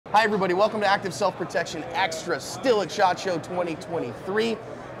Hi everybody, welcome to Active Self-Protection Extra Still at SHOT Show 2023.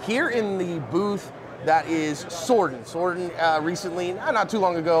 Here in the booth that is Sordin. Sordin recently, not too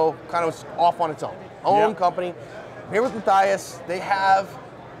long ago, kind of was off on its own company. Here with Matthias, they have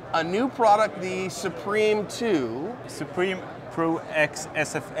a new product, the Supreme 2. Supreme Pro X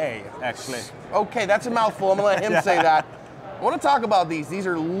SFA, actually. Okay, that's a mouthful, I'm gonna let him say that. I want to talk about these. These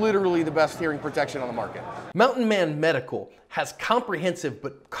are literally the best hearing protection on the market. Mountain Man Medical has comprehensive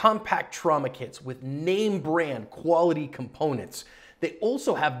but compact trauma kits with name brand quality components. They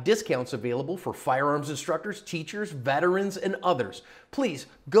also have discounts available for firearms instructors, teachers, veterans, and others. Please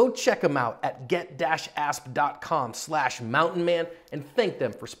go check them out at get-asp.com/mountainman and thank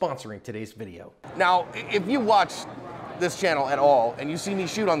them for sponsoring today's video. Now, if you watch this channel at all and you see me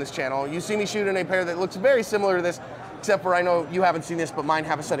shoot on this channel, you see me shoot in a pair that looks very similar to this, except for I know you haven't seen this, but mine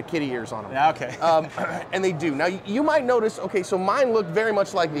have a set of kitty ears on them. Yeah, okay. And they do. Now, you might notice, okay, so mine look very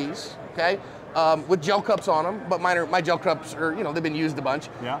much like these, okay, with gel cups on them, but my gel cups are, you know, they've been used a bunch.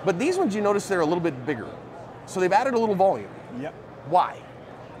 Yeah. But these ones, you notice they're a little bit bigger. So they've added a little volume. Yep. Why?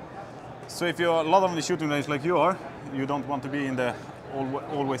 So if you're a lot on the shooting range like you are, you don't want to be in the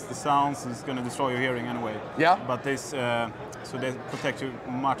always the sounds, it's going to destroy your hearing anyway. Yeah. But this, so they protect you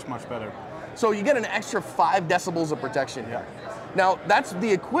much better. So you get an extra 5 decibels of protection here. Now, that's the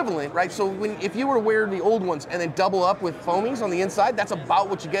equivalent, right? So if you were to wear the old ones and then double up with foamies on the inside, that's about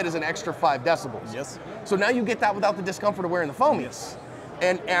what you get as an extra 5 decibels. Yes. So now you get that without the discomfort of wearing the foamies. Yes.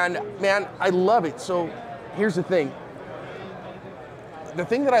 And man, I love it. So here's the thing. The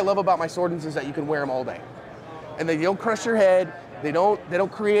thing that I love about my Sordins is that you can wear them all day. And they don't crush your head. They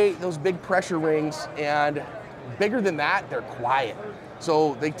don't create those big pressure rings. And bigger than that, they're quiet.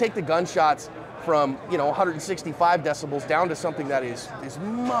 So they take the gunshots from 165 decibels down to something that is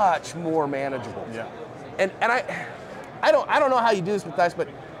much more manageable. Yeah. And I don't know how you do this with guys, but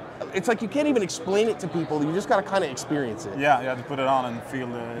it's like you can't even explain it to people. You just got to kind of experience it. Yeah, you have to put it on and feel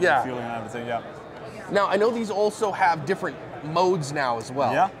the feeling and everything. Yeah. Now I know these also have different modes now as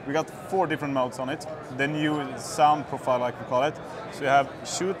well. Yeah, we got 4 different modes on it. The new sound profile, like we call it. So you have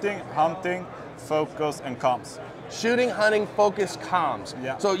shooting, hunting, focus, and comms. Shooting, hunting, focus, comms.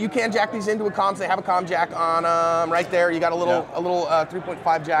 Yeah. So you can jack these into a comms. They have a comm jack on right there. You got a little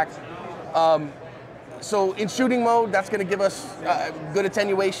 3.5 jack. So in shooting mode, that's going to give us good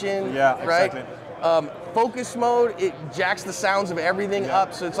attenuation. Yeah, right? exactly. Focus mode, it jacks the sounds of everything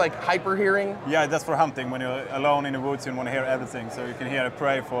up, so it's like hyper hearing. Yeah, that's for hunting. When you're alone in the woods, you want to hear everything, so you can hear a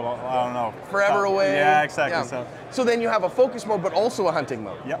prey for, I don't know, forever away. Yeah, exactly. Yeah. So then you have a focus mode, but also a hunting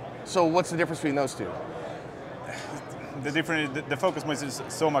mode. Yep. So what's the difference between those two? The focus mode is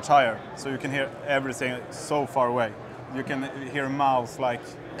so much higher, so you can hear everything so far away. You can hear a mouse like...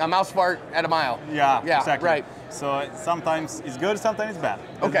 A mouse fart at a mile. Yeah, exactly. Right. So sometimes it's good, sometimes it's bad.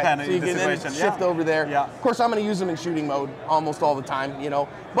 Okay, so you can then shift over there. Yeah. Of course, I'm going to use them in shooting mode almost all the time,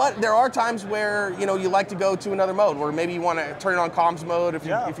 But there are times where, you like to go to another mode, where maybe you want to turn it on comms mode if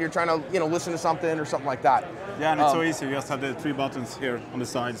you're trying to, listen to something or something like that. Yeah, and it's so easy. You just have the 3 buttons here on the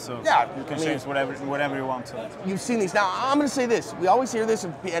side, so you can change whatever you want. So. You've seen these. Now, I'm going to say this. We always hear this,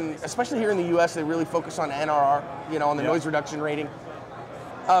 and especially here in the U.S., they really focus on NRR, on the noise reduction rating.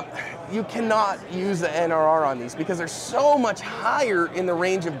 You cannot use the NRR on these because they're so much higher in the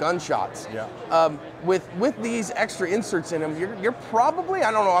range of gunshots. Yeah. With these extra inserts in them, you're probably,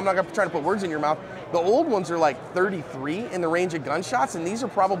 I don't know, I'm not trying to put words in your mouth. The old ones are like 33 in the range of gunshots, and these are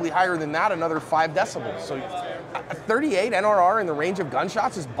probably higher than that, another 5 decibels. So 38 NRR in the range of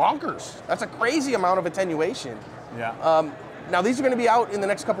gunshots is bonkers. That's a crazy amount of attenuation. Yeah. Now these are going to be out in the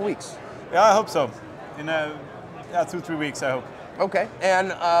next couple weeks. Yeah, I hope so. In 2-3 weeks, I hope. Okay,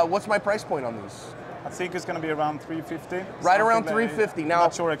 and what's my price point on these? I think it's going to be around 350. Right around 350. Now,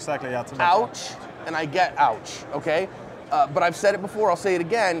 not sure exactly yet. Ouch, and I get ouch, okay? But I've said it before, I'll say it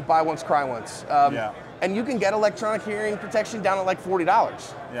again, buy once, cry once. And you can get electronic hearing protection down at like $40,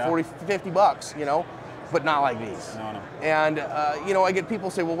 $40, $50, but not like these. No. And, I get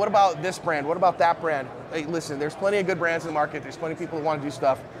people say, well, what about this brand? What about that brand? Hey, listen, there's plenty of good brands in the market. There's plenty of people who want to do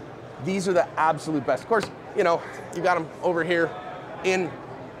stuff. These are the absolute best. Of course, you got them over here in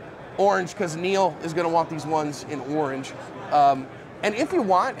orange because Neil is going to want these ones in orange. And if you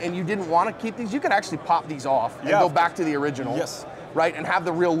want, and you didn't want to keep these, you could actually pop these off and go back to the original. Yes. Right, and have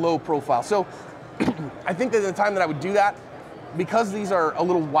the real low profile. So I think that the time that I would do that, because these are a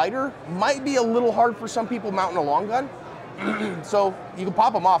little wider, might be a little hard for some people mounting a long gun. So you can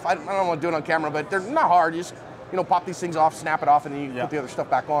pop them off. I don't want to do it on camera, but they're not hard. You just pop these things off, snap it off, and then you put the other stuff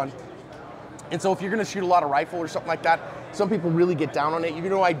back on. And so if you're going to shoot a lot of rifle or something like that, some people really get down on it.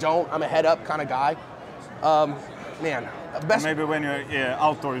 I don't. I'm a head up kind of guy. Man, Best. Maybe when you're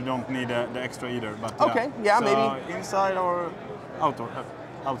outdoor, you don't need the extra either. But Okay, yeah, so maybe. inside or outdoor,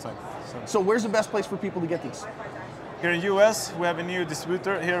 outside. So where's the best place for people to get these? Here in US, we have a new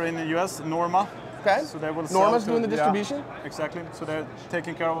distributor here in the US, Norma. Okay. So they will Norma's sell doing the distribution? Yeah, exactly. So they're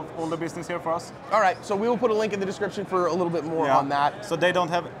taking care of all the business here for us. All right, so we will put a link in the description for a little bit more on that. So they don't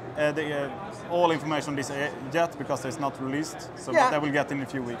have all information on this yet because it's not released. So but they will get in a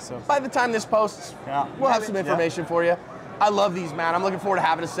few weeks. So by the time this posts, we'll have some information for you. I love these, man. I'm looking forward to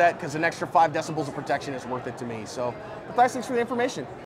having a set because an extra 5 decibels of protection is worth it to me. So, thanks for the information.